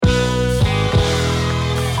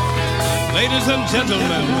Ladies and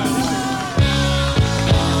gentlemen,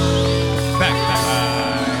 back by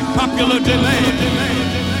popular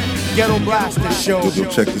demand. Ghetto Blaster Show.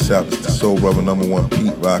 Check this out. It's the Soul Brother #1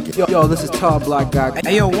 Pete Rocket. Yo, this is Tall Black Guy.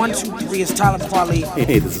 Hey, yo, 1, 2, 3 is Tyler Quali.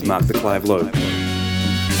 Hey, this is Mark the Clive Lowe.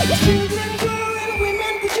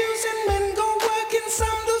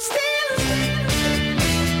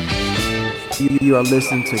 You are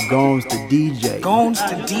listening to Gomes the DJ. Gomes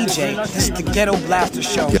the DJ. This is the Ghetto Blaster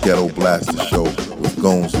Show. Ghetto Blaster Show with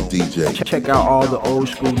Gomes the DJ. Check out all the old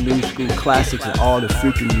school, new school classics and all the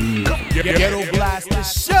future new music. Ghetto Blaster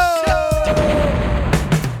Show.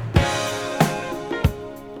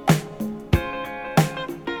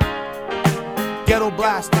 Ghetto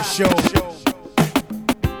Blaster Show.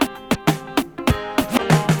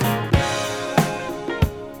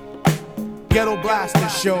 Ghetto Blaster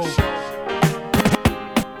Show.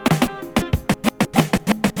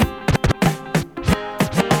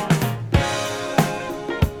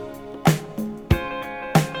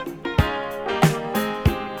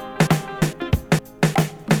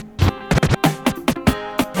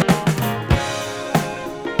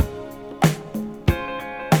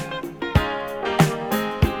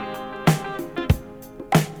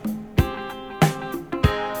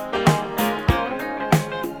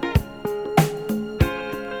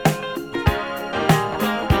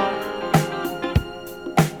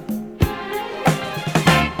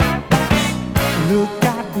 Look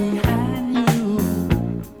out behind you.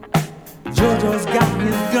 Jojo's got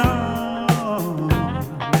his gun.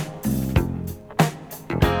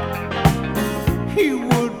 He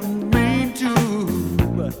wouldn't mean to,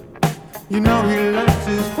 but you know he likes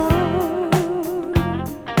his fun.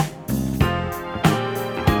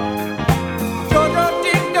 Jojo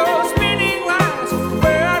dig those spinning lines,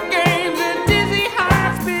 bird games and dizzy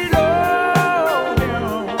heights below him.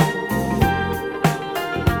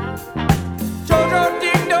 Jojo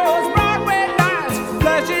dig those Broadway lines,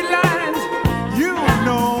 flashy lines. You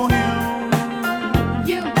know him.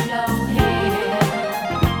 You know him.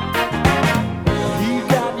 He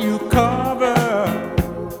got you covered,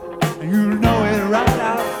 and you know it right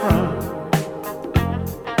out front.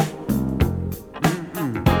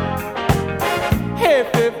 Hey,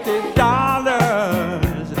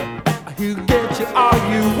 $50, he'll get you all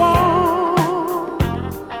you want.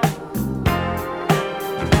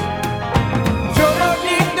 Jojo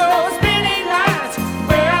dig those spinning lights,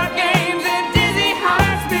 rare games and dizzy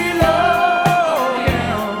heights below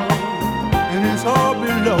him, and it's all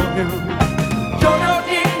below him. Jojo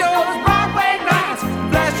dig those Broadway lights,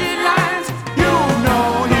 flashy lines, you know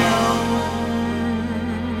him.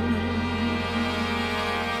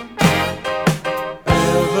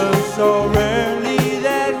 Ever so rarely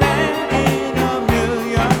that man in a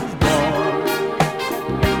million's born,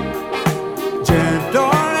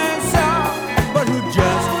 gentle and soft, but who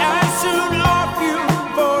just as soon off you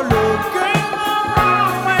for looking the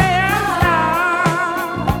wrong way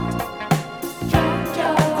around.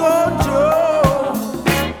 Go Joe.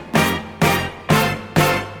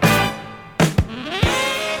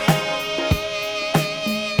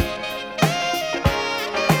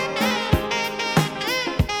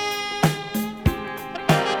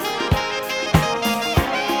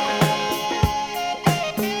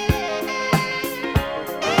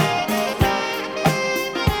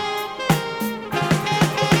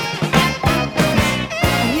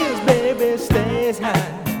 His baby stays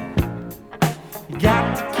high. You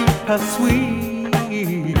got to keep her sweet.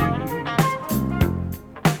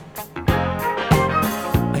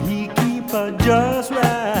 He keep her just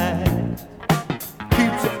right.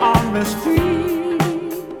 Keeps her on the street.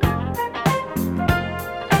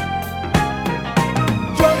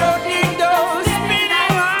 Jojo dig those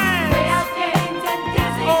spinning lines, Rare games and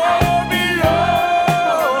dizzy all heights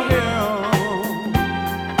below him.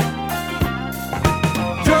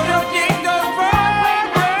 Jojo dig those Broadway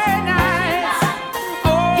nights.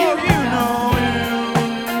 Oh, you know him.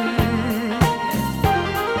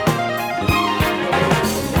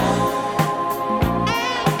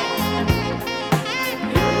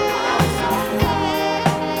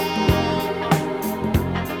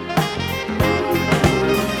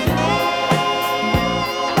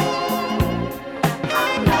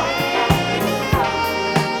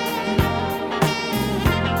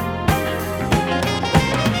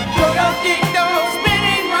 Jojo dig those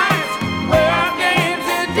spinning lights, rare games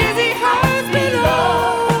and dizzy heights below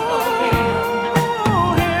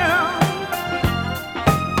him.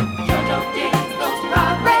 Jojo digs those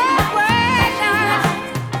Broadway nights.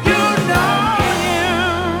 You know him.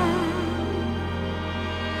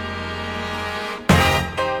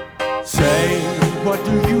 Say, what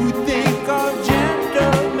do you think of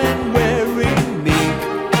gentlemen wearing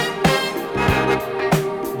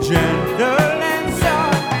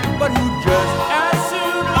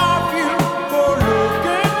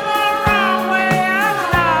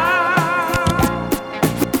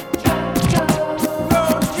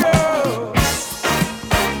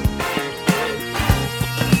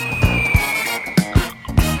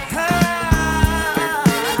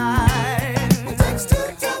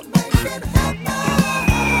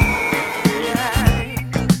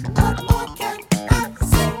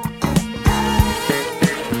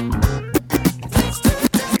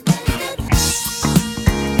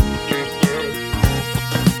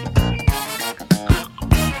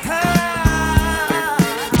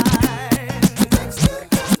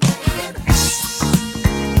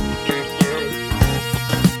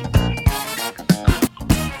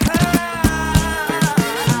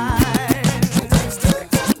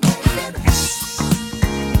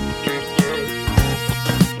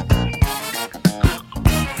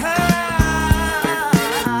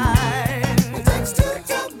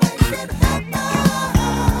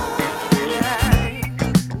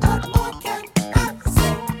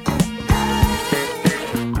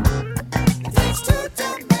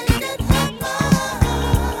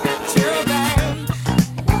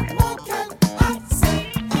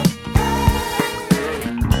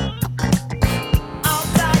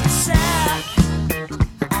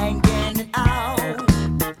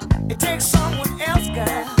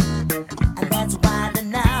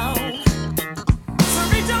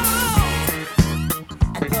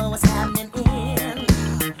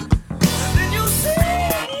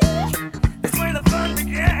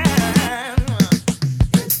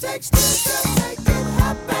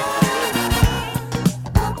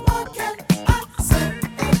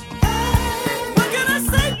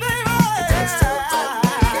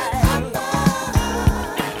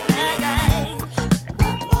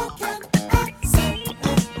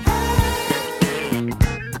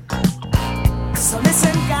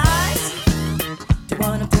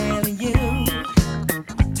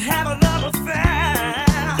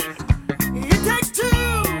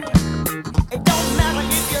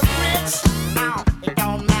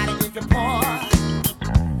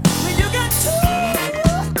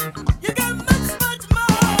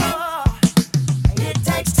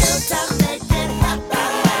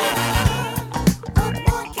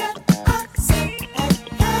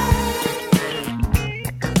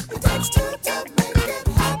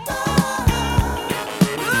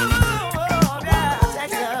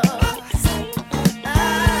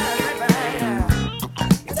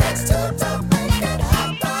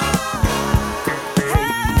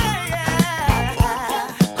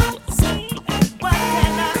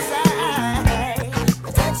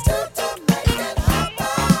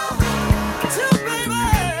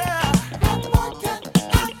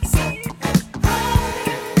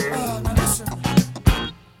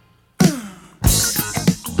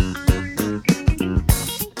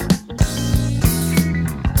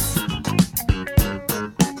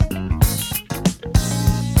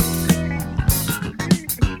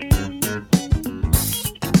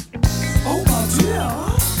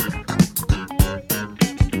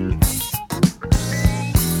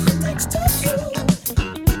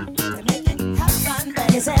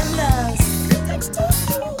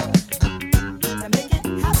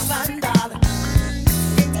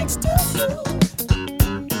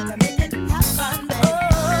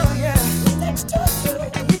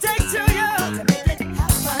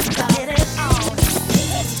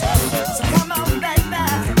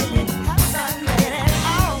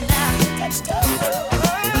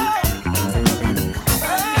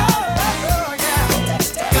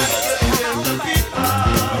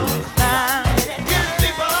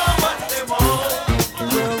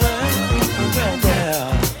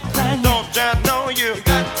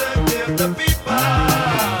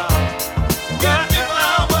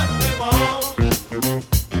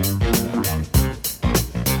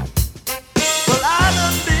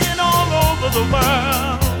the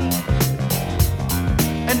world,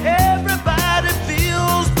 and everybody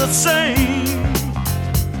feels the same.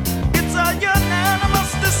 It's a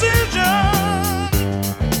unanimous decision.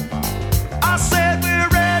 I said we're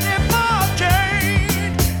ready for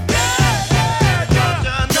change. Yeah, don't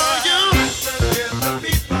you know you give the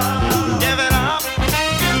people, give it up,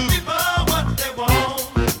 give people what they want.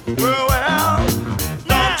 Well,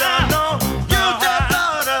 don't you know you just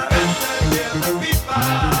oughta give the people,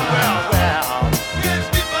 give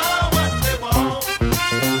people what they want.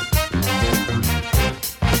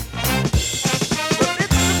 Well,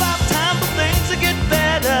 it's about time for things to get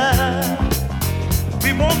better.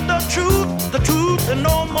 We want the truth and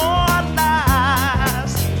no more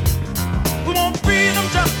lies. We want freedom,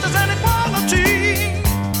 justice, and equality.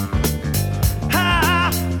 I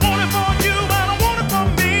want it for you, and I want it for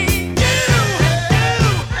me.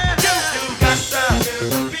 You got to give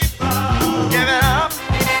the people, give it up,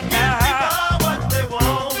 give people what they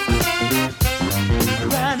want.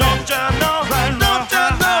 Don't you know, you got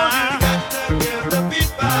to give the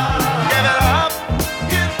people, give it up,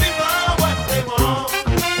 give people what they want.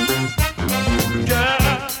 Yeah.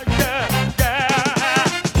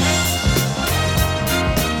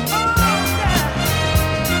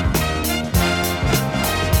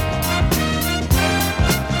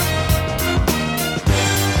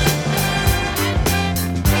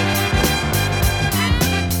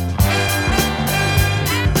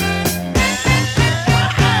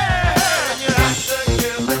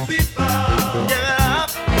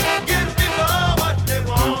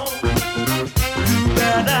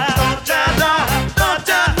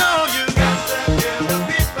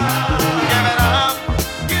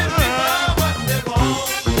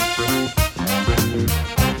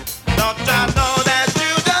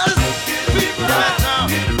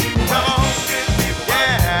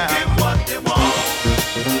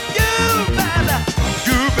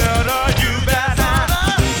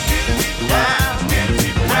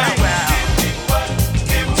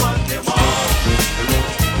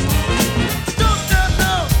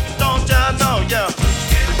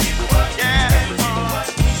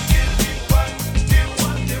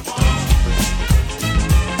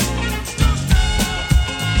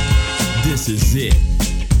 This is it.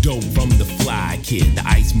 Dope from the fly kid. The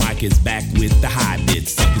ice mic is back with the high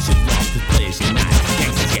bits. Suckers, you lost the players, you're not.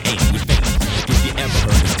 Gangsters, you ain't. You fake. If you ever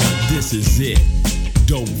heard of gun, this is it.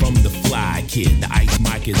 Dope from the fly kid. The ice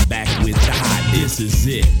mic is back with the high. This is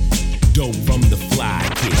it. Dope from the fly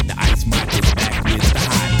kid. The ice mic is back with the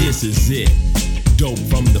high. This is it. Dope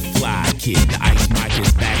from the fly kid. The ice mic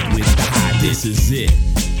is back with the high. This is it.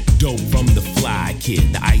 Dope from the fly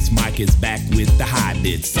kid. The ice mic is back with the high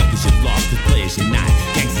bits. Suckers, you lost the players, you're not.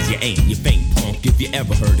 Gangsters, you ain't. You faint punk if you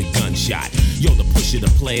ever heard a gunshot. Yo, the pusher,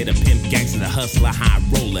 the player, the pimp, gangster, the hustler, high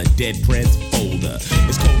roller, dead press folder.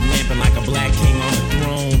 It's cold lamping like a black king on the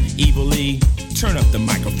throne. Evilly, turn up the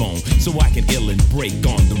microphone so I can ill and break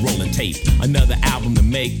on the rolling tape. Another album to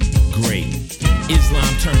make, great.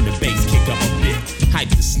 Islam turn the bass, kick up a bit. Hype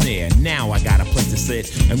the snare, now I got a place to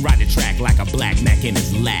sit and ride the track like a black Mac in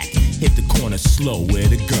his lack. Hit the corner slow where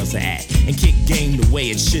the girls are at and kick game the way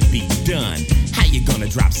it should be done. How you gonna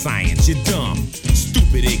drop science? You're dumb,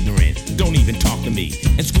 stupid, ignorant, don't even talk to me.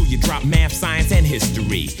 In school you drop math, science, and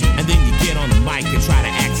history, and then you get on the mic and try to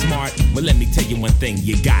act smart. But let me tell you one thing,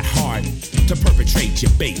 you got heart to perpetrate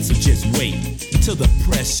your bait, so just wait till the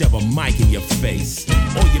press shove a mic in your face.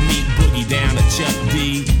 Or you meet Boogie Down or Chuck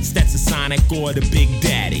D, Stetsasonic or the Big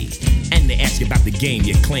Daddy, and they ask you about the game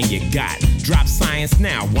you claim you got. Drop science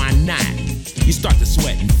now, why not? You start to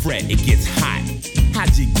sweat and fret, it gets hot.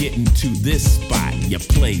 How'd you get into this spot? You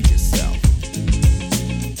played yourself.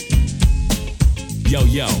 Yo,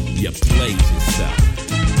 you played yourself.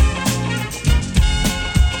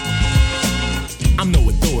 I'm no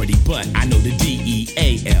authority, but I know the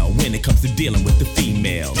DEAL when it comes to dealing with the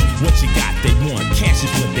females. What you got, they want. Cash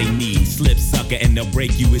is what they need. Slip sucker and they'll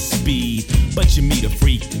break you with speed. But you meet a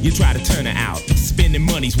freak, you try to turn her out. Spending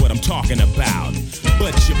money's what I'm talking about.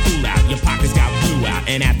 But you fool out, your pockets got blew out.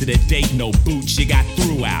 And after the date, no boots, you got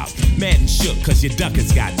threw out. Mad and shook cause your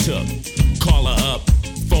duckers got took. Call her up,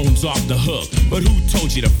 phone's off the hook. But who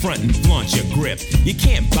told you to front and flaunt your grip? You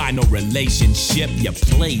can't buy no relationship, you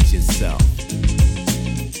played yourself.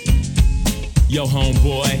 Yo,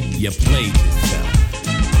 homeboy, you played yourself.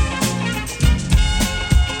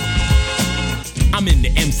 I'm in the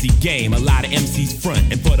MC game, a lot of MCs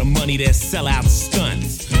front, and for the money they sell out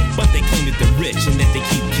stunts. But they claim that they're rich and that they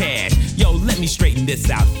keep cash. Yo, let me straighten this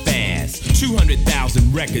out fast.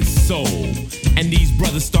 200,000 records sold, and these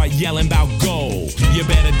brothers start yelling about gold. You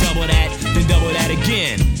better double that, then double that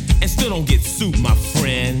again, and still don't get sued, my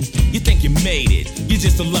friend. You think you made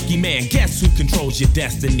just a lucky man. Guess who controls your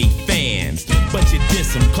destiny? Fans. But you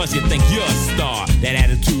diss them cause you think you're a star. That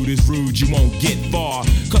attitude is rude, you won't get far.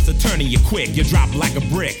 Cause they're turning you quick, you drop like a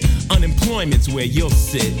brick. Unemployment's where you'll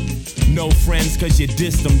sit. No friends cause you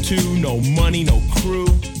dissed them too. No money, no crew.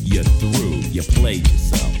 You're through, you played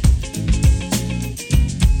yourself.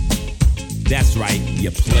 That's right, you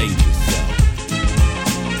played yourself.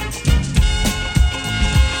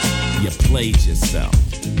 You played yourself.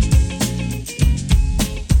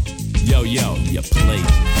 Yo, you played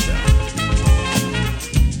yourself.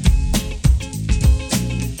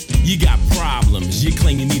 You got problems, you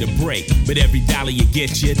claim you need a break, but every dollar you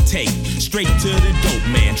get, you take straight to the dope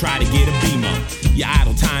man, try to get a beam up. Your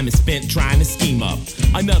idle time is spent trying to scheme up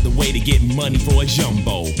another way to get money for a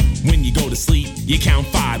jumbo. When you go to sleep, you count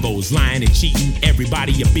 5-0s, lying and cheating.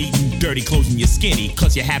 Everybody you're beating, dirty clothes and you're skinny,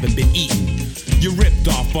 cause you haven't been eating. You ripped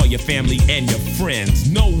off all your family and your friends.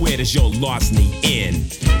 Nowhere does your larceny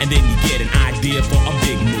end. And then you get an idea for a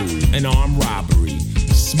big move, an armed robbery,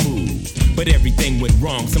 smooth. But everything went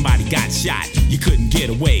wrong, somebody got shot. You couldn't get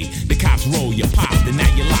away, the cops roll you popped, and now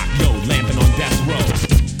you're locked, yo, lamping on death row.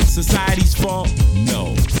 Society's fault?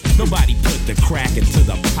 No. Nobody put the crack into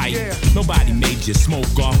the pipe. Nobody made you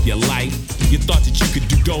smoke off your life. You thought that you could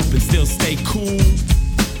do dope and still stay cool?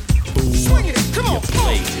 Ooh, swing it, come on,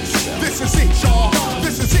 this is it, y'all.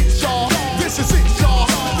 This is it, y'all. This is it, y'all.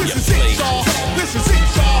 This is it, y'all. This is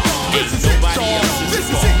it, y'all. This is it, y'all. This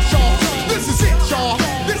is it, y'all. This is it, y'all.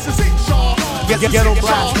 This is it, y'all. Ghetto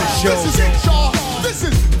Blaster Show. This is it, y'all. This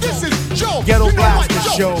is Joe. Ghetto Blaster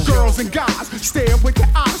Show. Girls and guys stare with their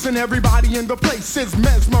eyes, and everybody in the place is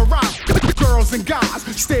mesmerized. Girls and guys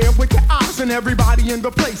stare with their eyes, and everybody in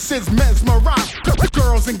the place is mesmerized.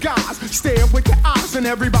 Girls and guys stare with their eyes, and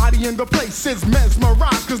everybody in the place is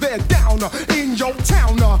mesmerized. Cause they're down in your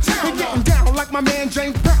town. They're getting down like my man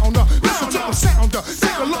James Brown. Listen to the sound,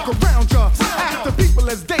 take a look around ya. Ask the people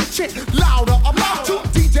as they chant louder. About 2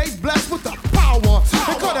 DJs blessed with the power.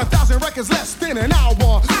 They cut 1,000 records less than an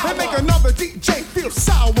hour. And make another DJ feel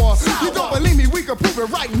sour. You don't believe me, we can prove it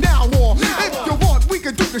right now. Or if you want, we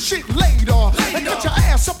can do the shit later. And cut your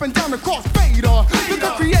ass up and down the crossfader.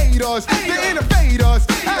 The creators, the innovators.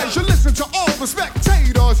 As you listen to all the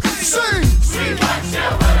spectators, sing.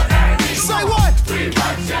 Say what? I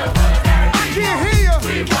can't hear you.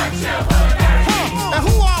 And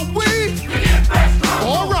who are we?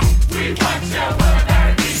 Alright.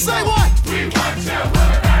 Say what?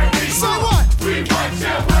 Say what?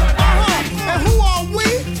 And who are we?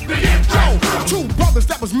 Yo, 2 brothers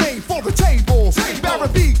that was made for the table. Barry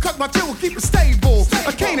B, cut my tail, keep it stable.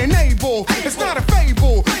 A Cain and Abel, it's not a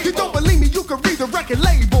fable. You don't believe me, you can read the record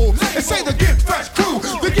label. And say the Get Fresh crew,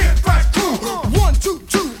 the Get Fresh crew. 1, 2,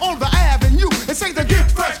 2 on the avenue. And say the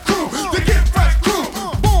Get Fresh crew, the Get Fresh crew.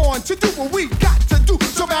 Born to do what we got to do.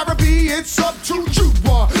 So Barry B, it's up to you.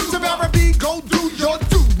 So Barry B, go do your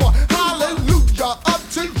do. Hallelujah, up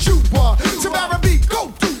to you. So Barry B,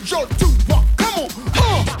 go do your do. Come on,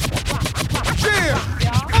 yeah,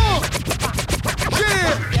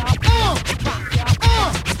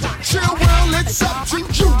 chill, well, it's up to you.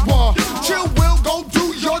 Chill, will, go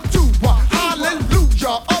do your do.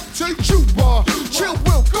 Hallelujah, up to you. Chill,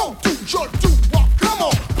 will, go do your do. Come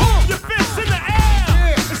on, pump your fists in the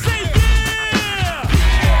air and say yeah.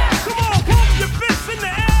 Come on, pump your fists in the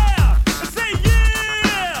air and say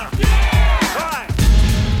yeah. Right.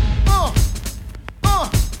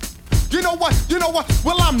 You know what?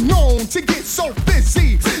 Well, I'm known to get so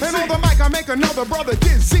busy. And on the mic, I make another brother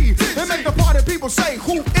dizzy. And make the party people say,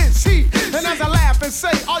 who is he? And as I laugh and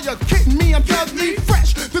say, are you kidding me? I'm Doug E.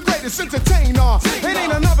 Fresh, the greatest entertainer. It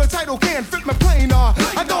ain't another title, can't fit my planer.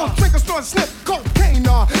 I don't drink or snort, sniff cocaine.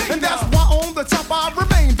 And that's why on the top I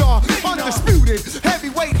remain undisputed,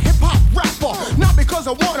 heavyweight hip-hop rapper. Not because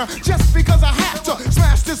I wanna, just because I have to.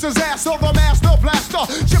 Smash this ass of the master blaster.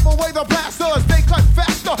 Chip away the blasters, they cut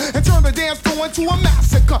faster. And turn the dance floor into a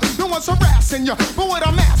massacre. No one's harassing you, but what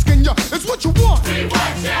I'm asking you is what you want.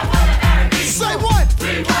 Say what?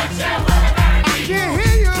 I can't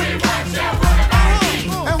hear you.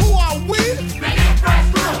 And who are we?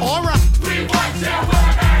 Alright.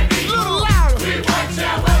 Little louder.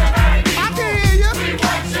 I can hear you.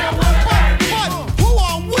 But who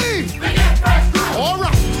are we?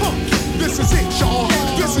 Alright. This is it, y'all.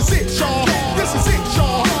 This is it, y'all. This is it,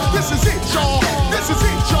 y'all. This is it, y'all. This is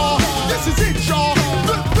it, y'all. This is it, y'all.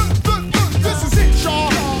 This is it, y'all.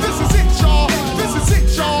 This is it, y'all. This is it,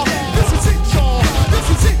 y'all. This is it, y'all. This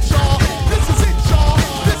is it, y'all. This is it, y'all.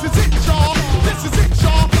 This is it, y'all.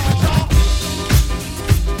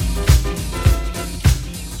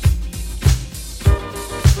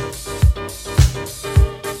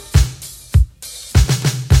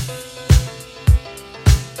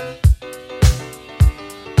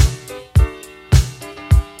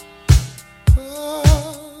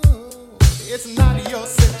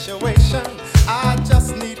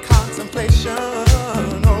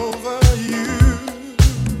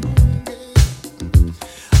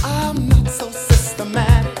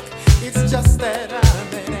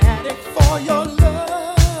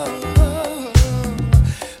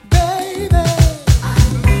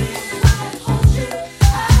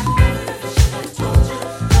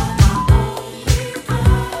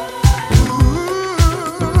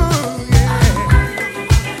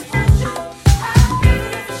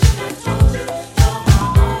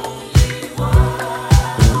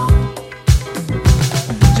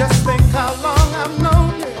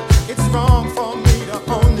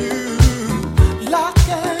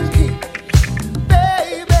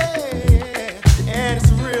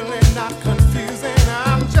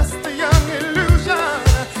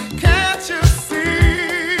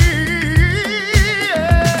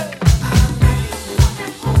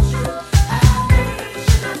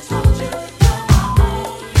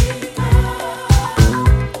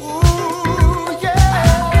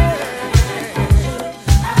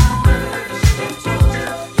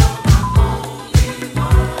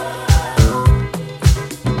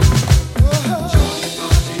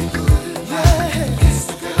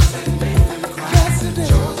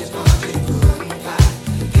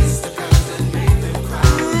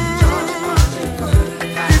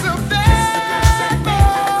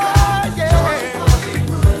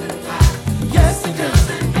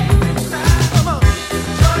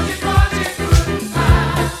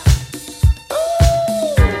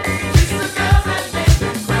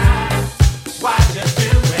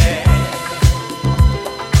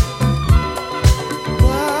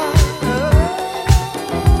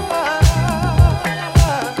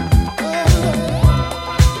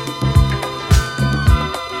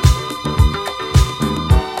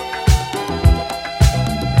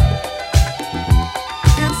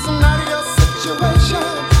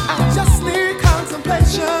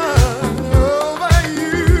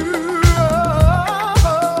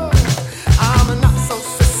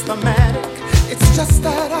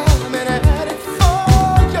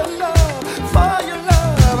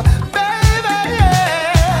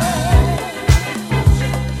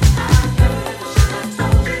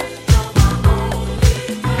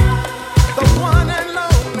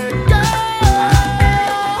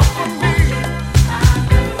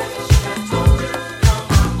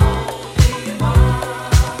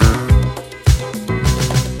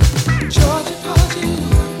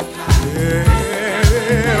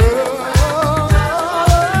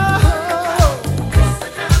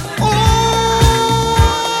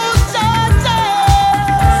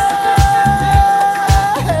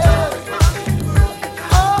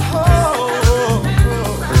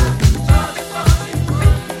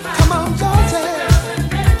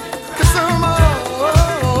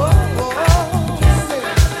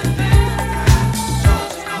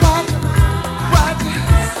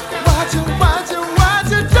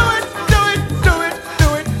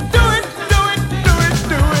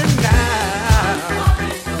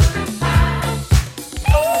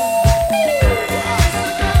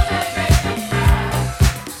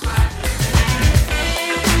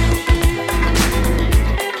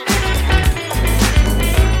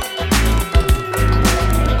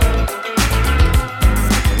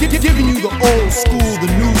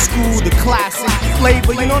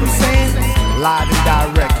 know what I'm saying? Live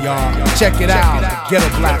and direct, y'all. Check it out, the Ghetto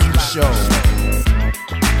Blaster Show.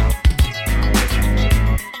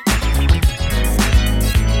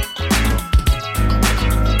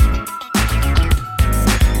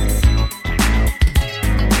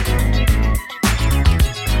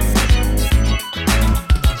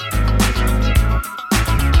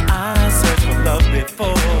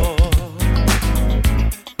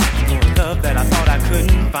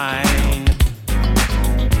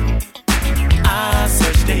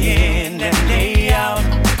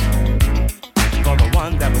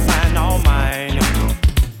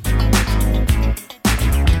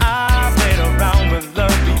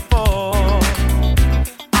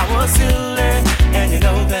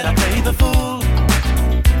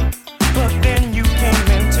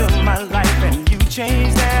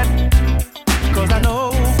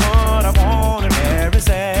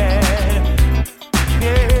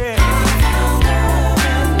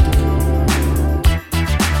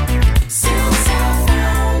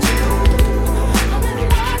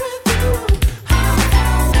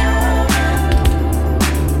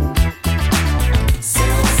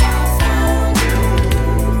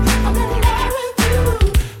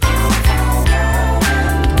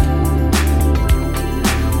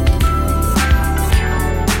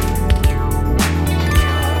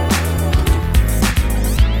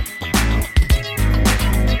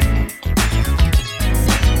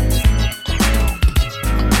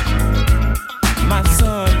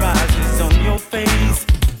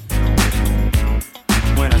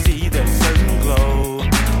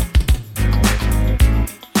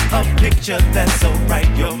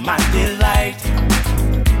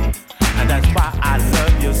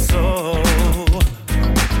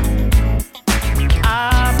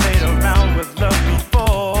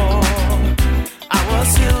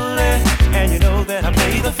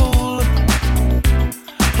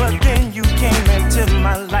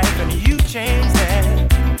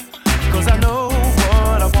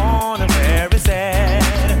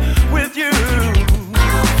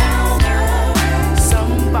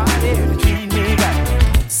 Somebody to treat me right.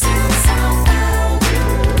 Since I found you,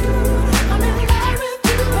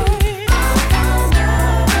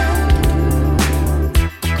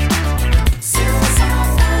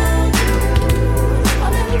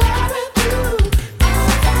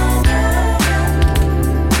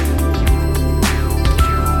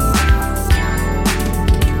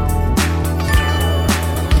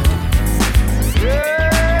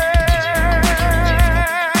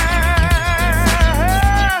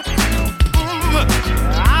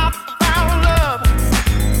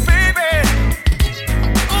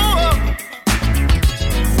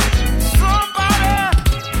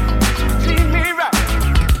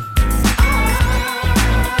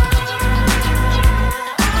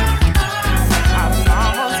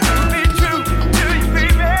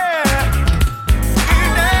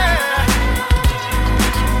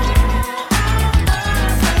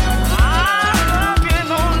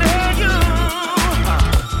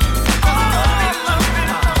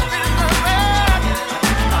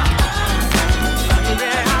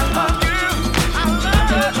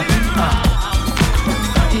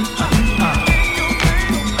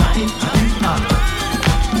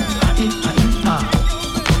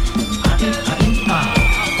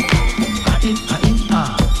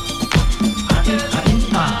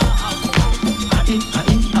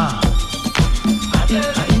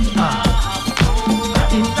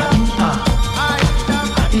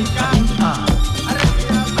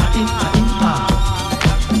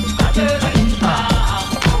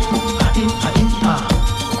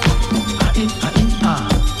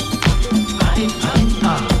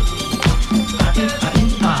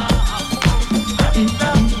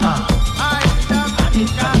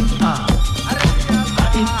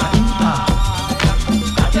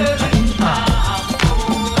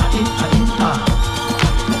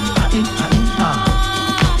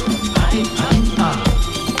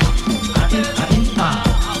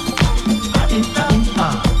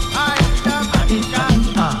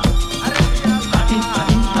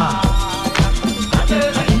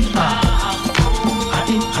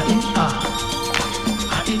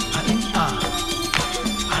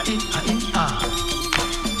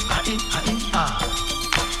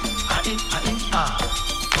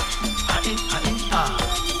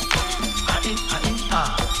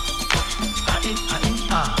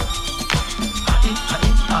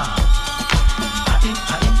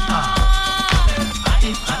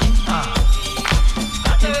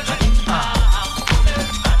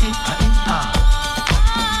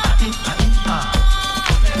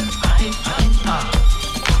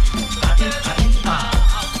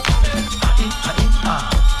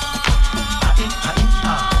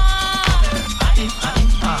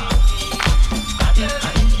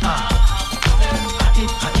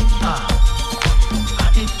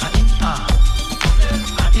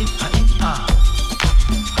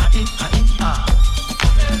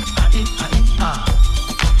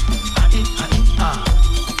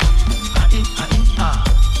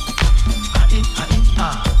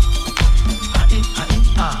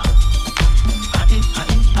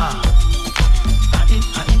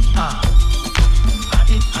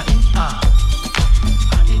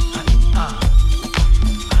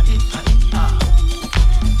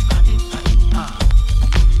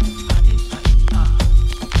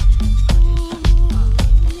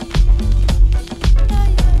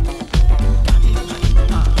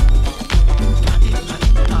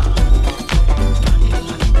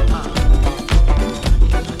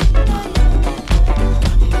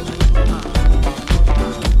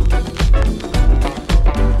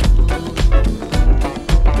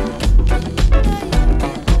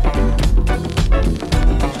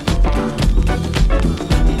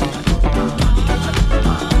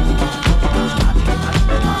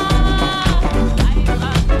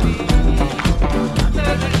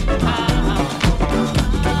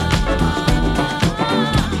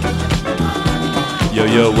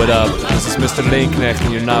 Yo, what up? This is Mr. Linknecht,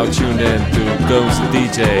 and you're now tuned in to Goes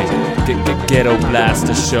DJ, Ghetto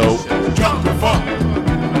Blaster Show. Jump the funk.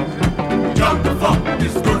 Jump the funk.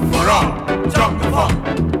 It's good for all. Jump the funk.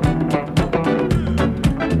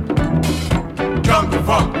 Jump the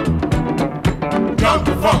funk. Jump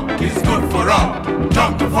the funk. It's good for all.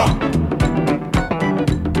 Jump the funk.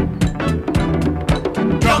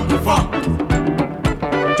 Jump the funk.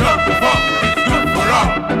 Jump the funk. It's good for all.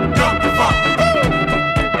 Jump the funk.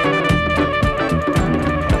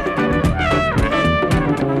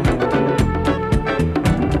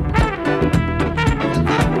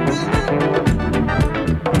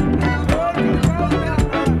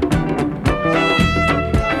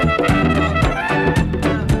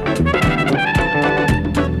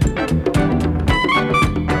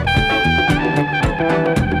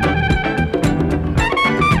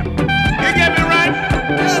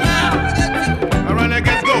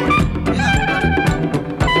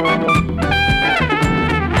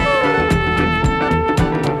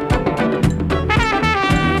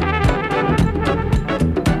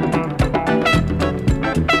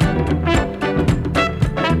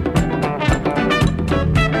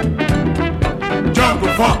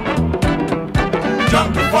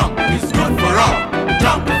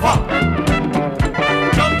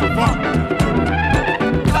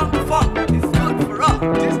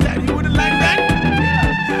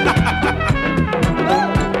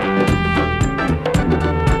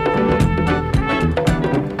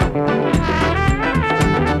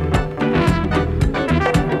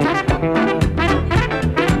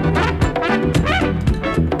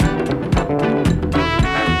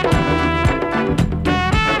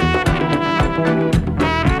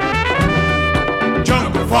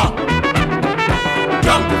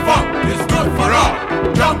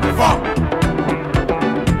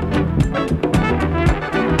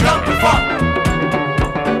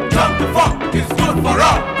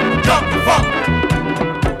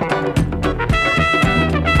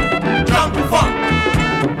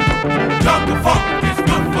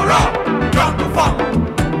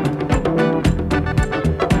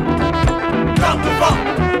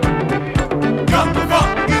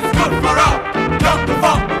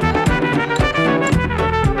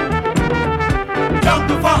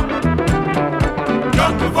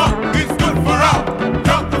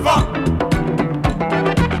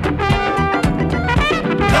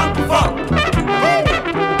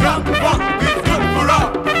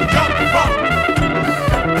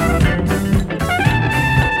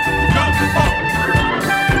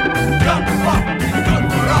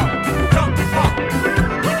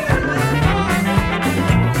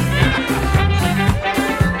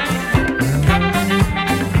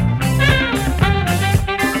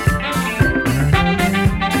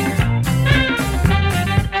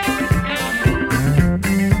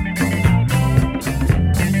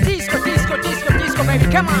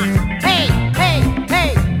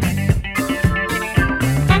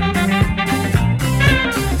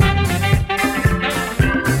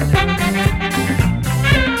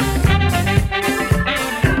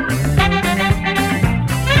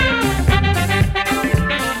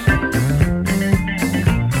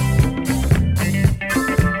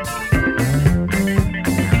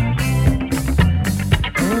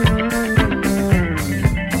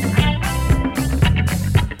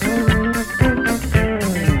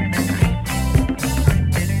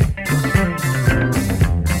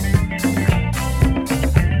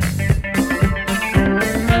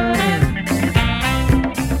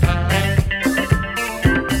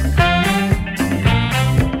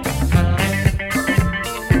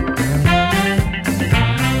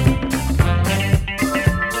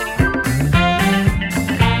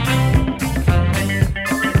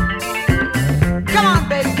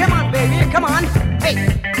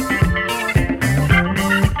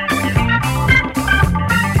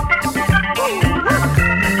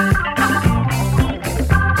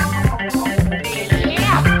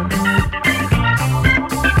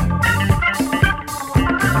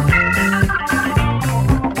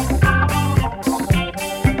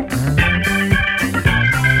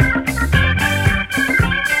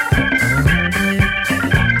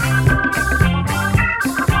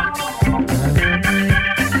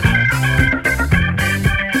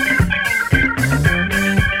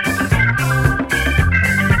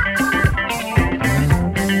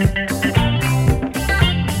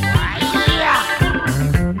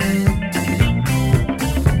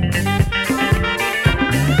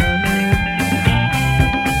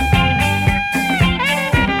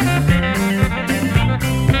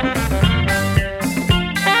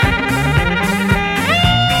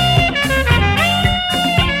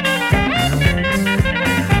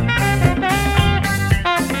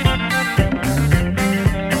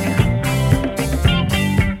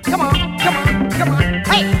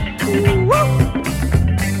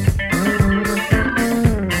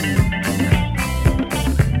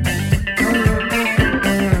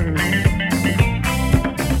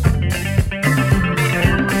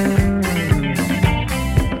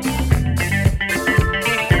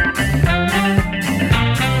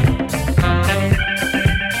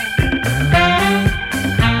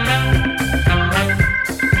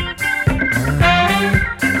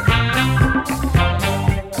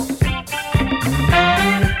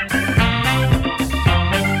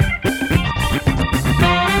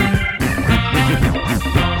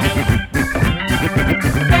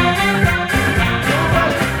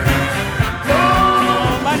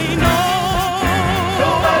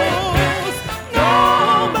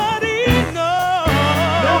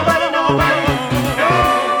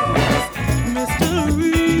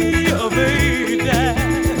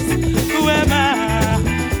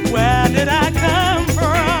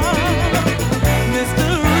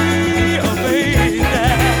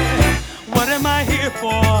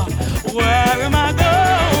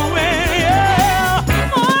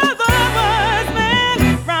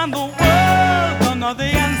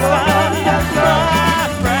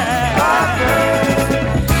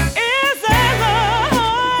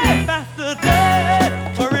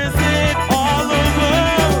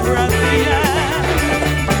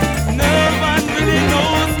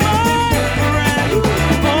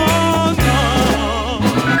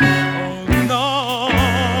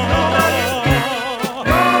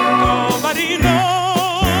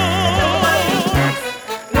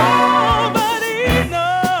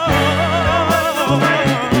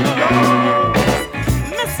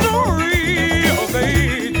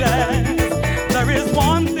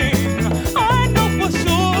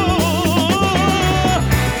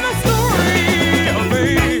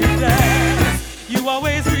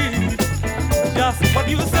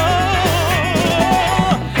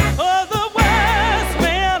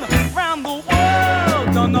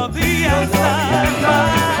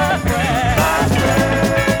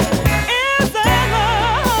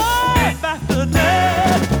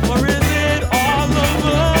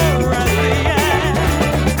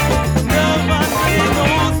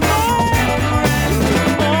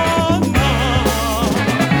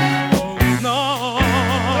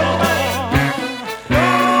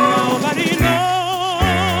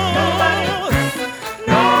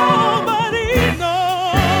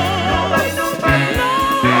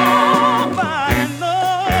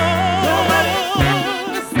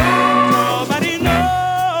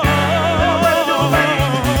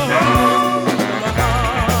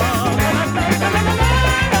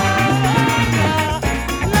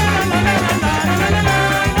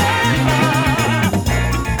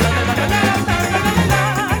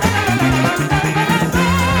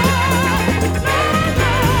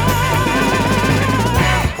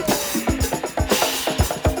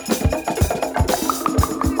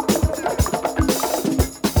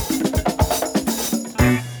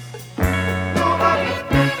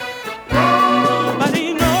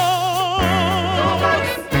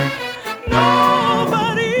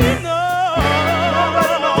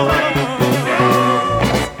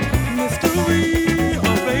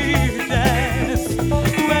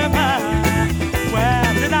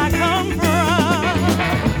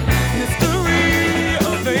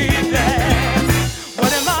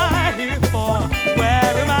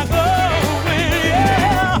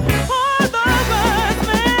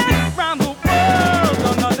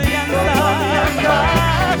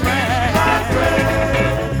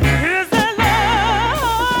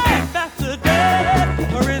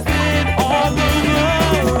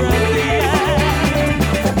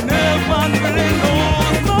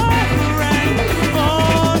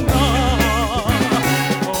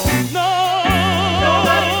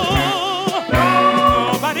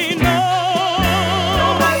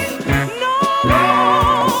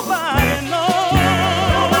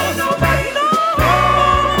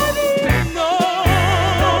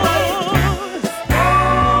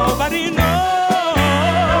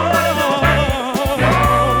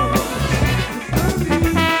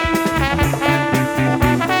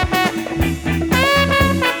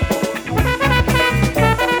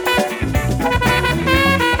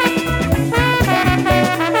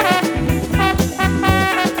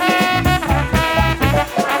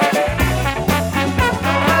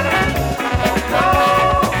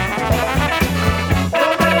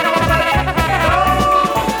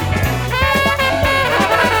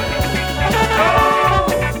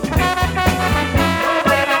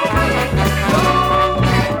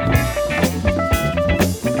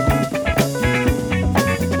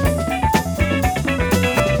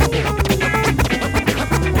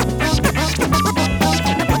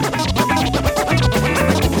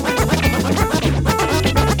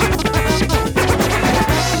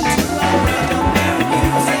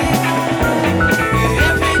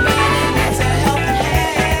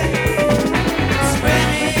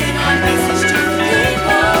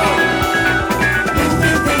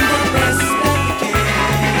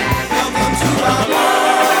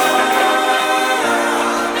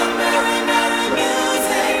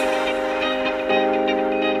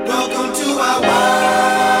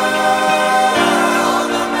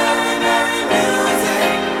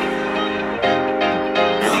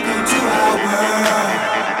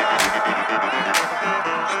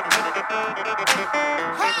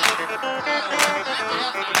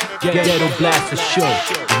 Ghetto Blaster Show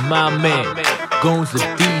with my man, Gones the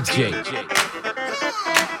DJ.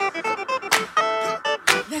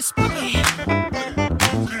 Let's begin.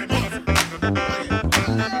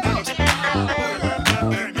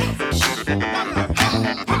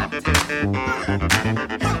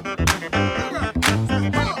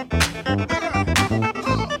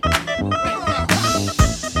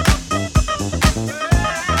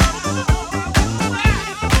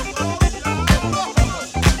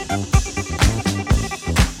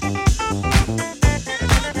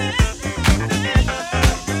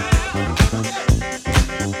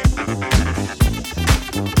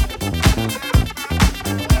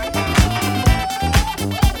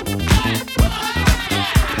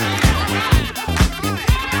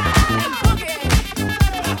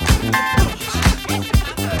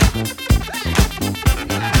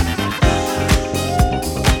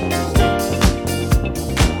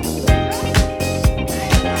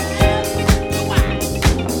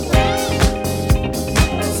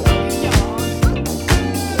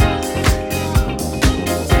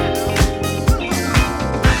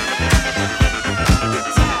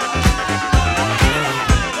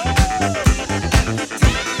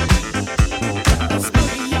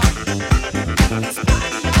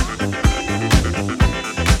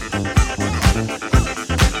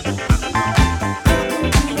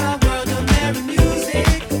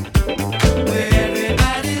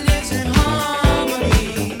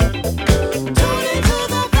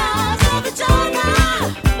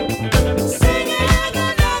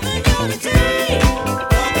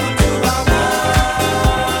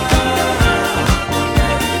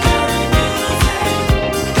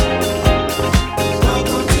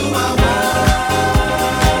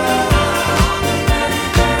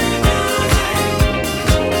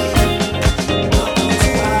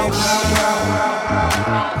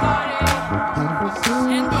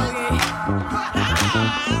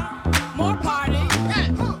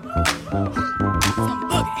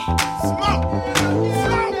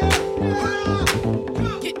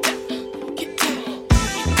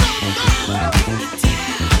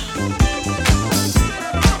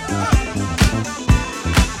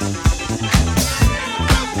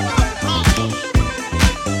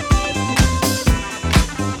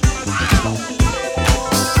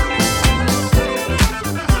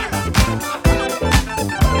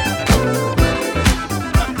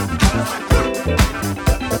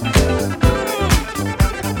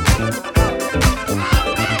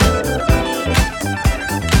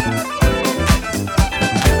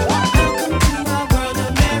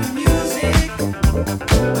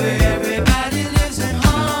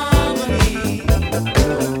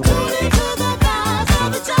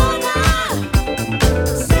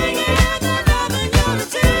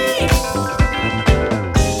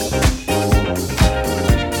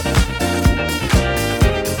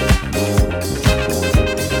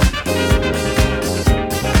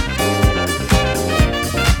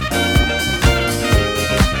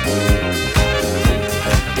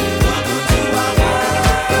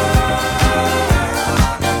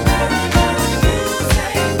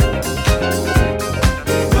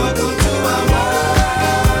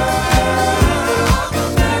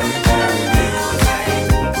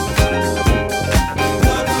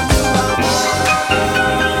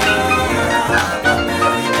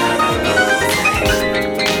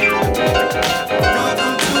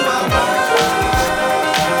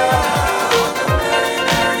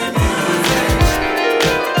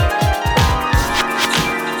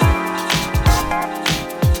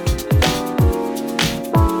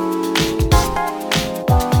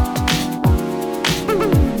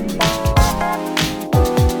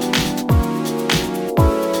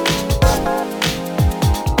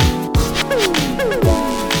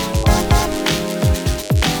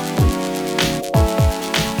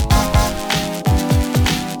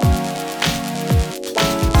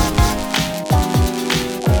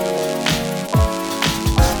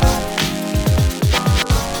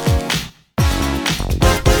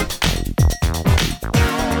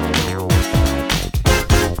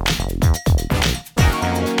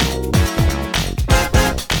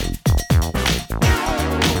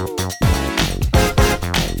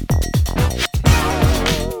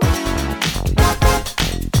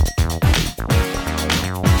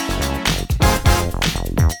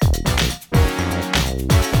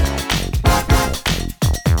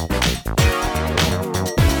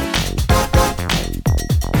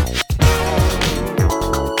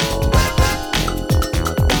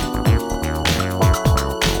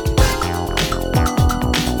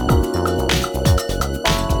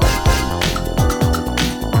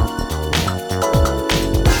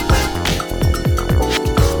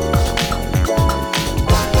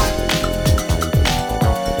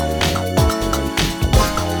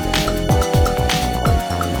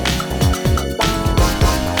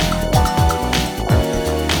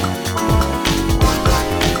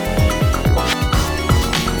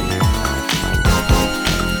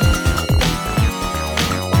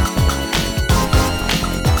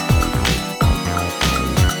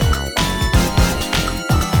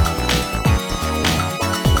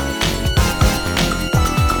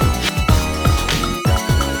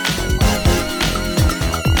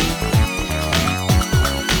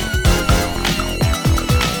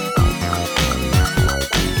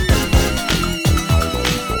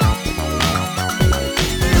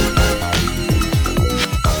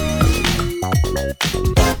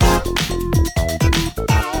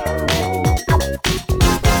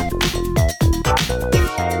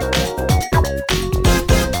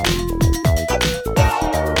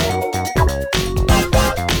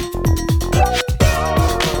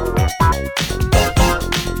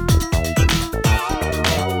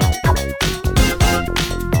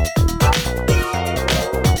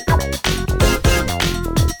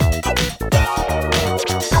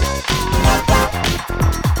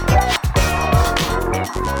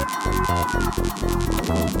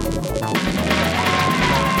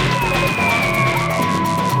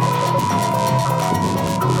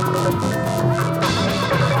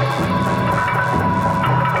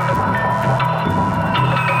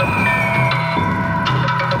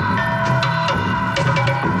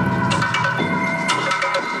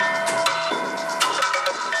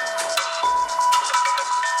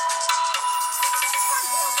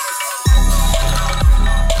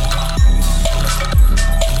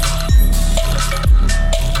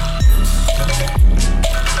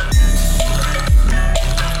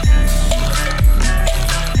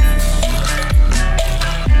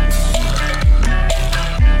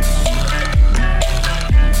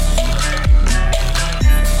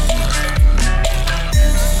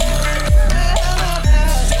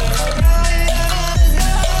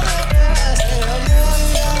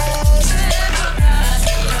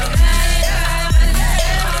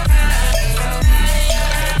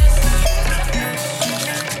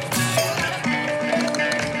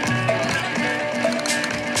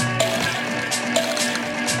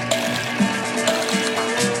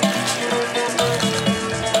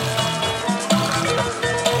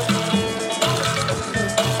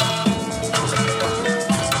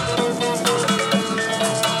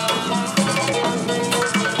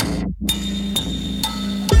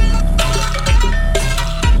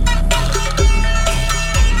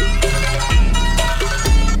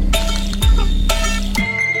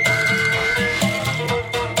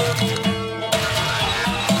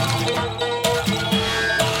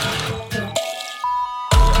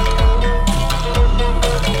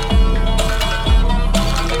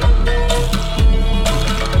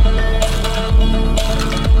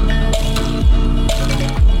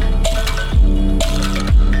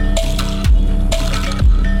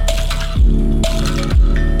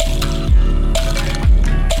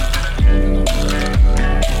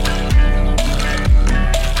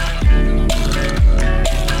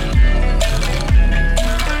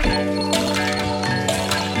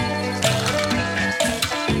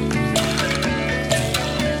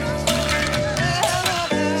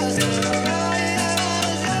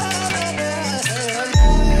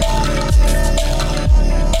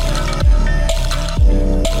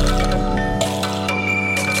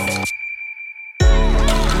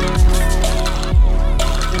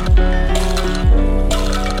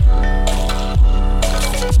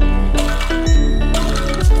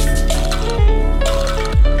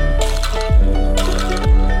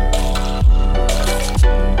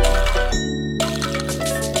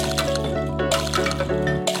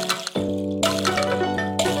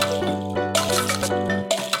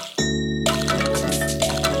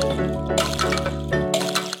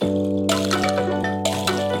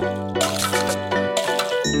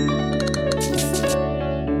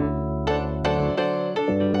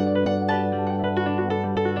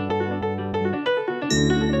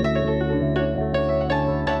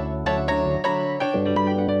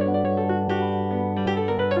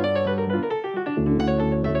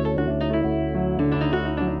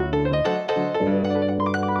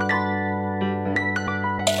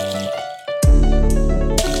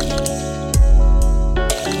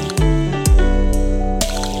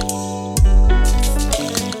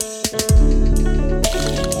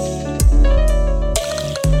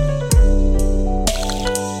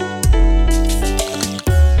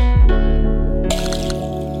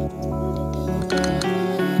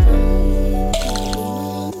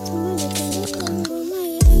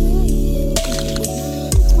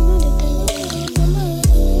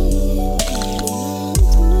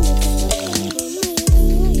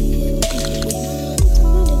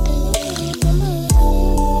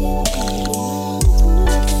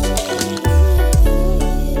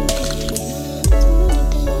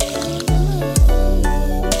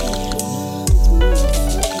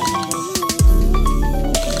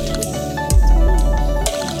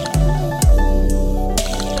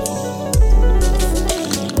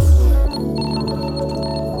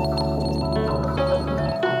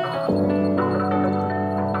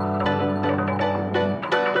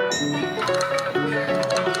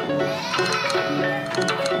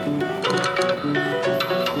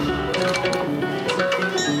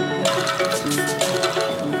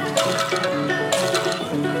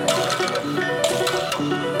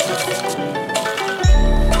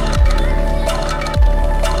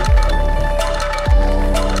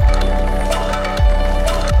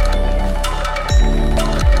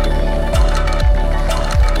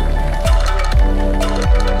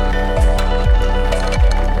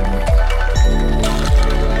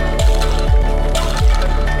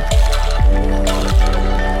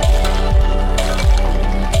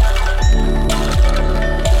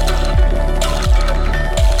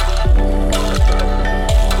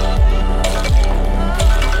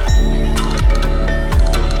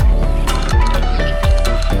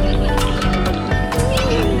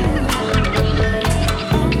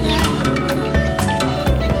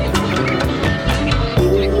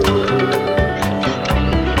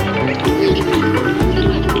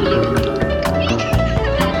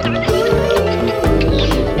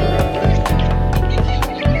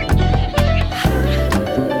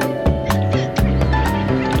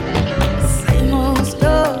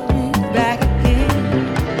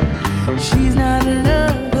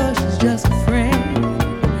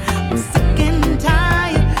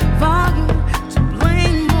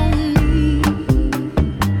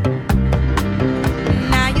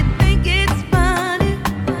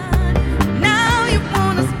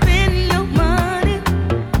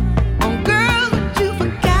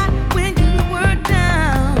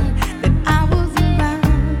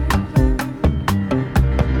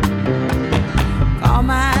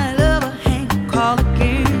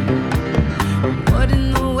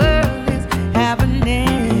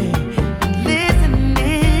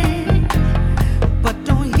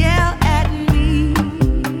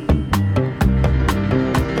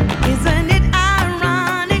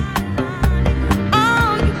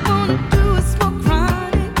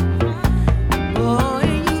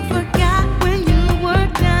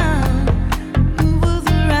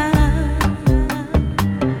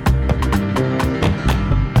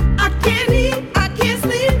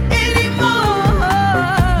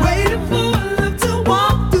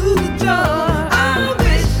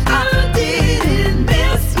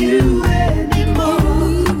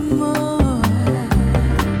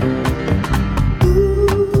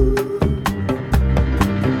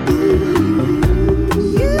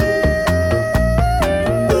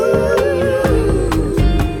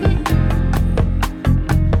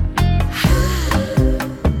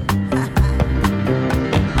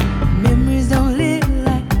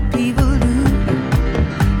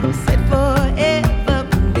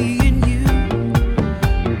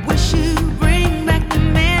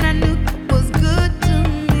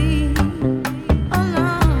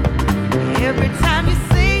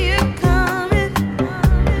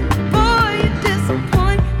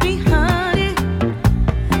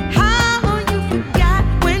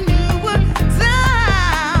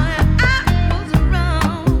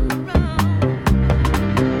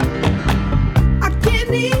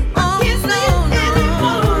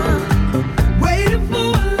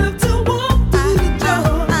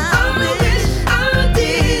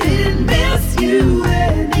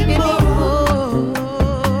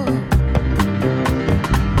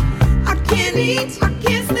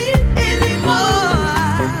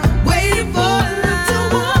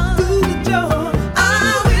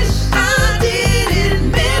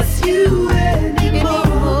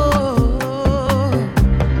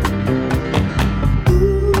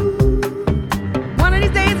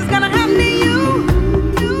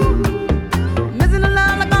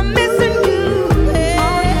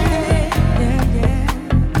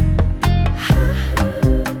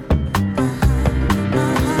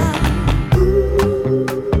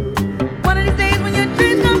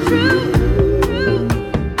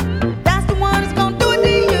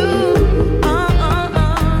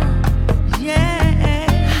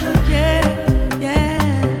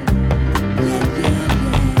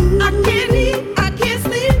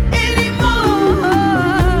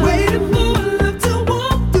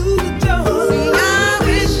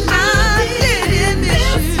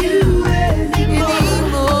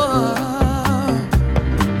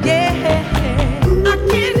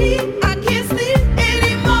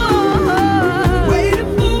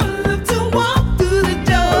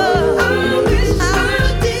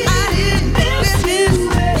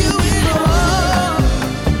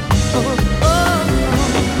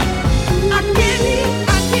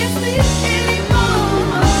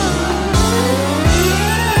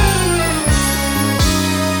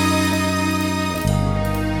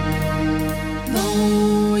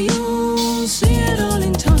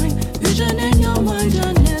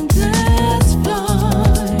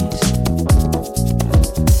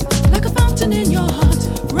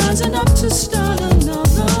 to start.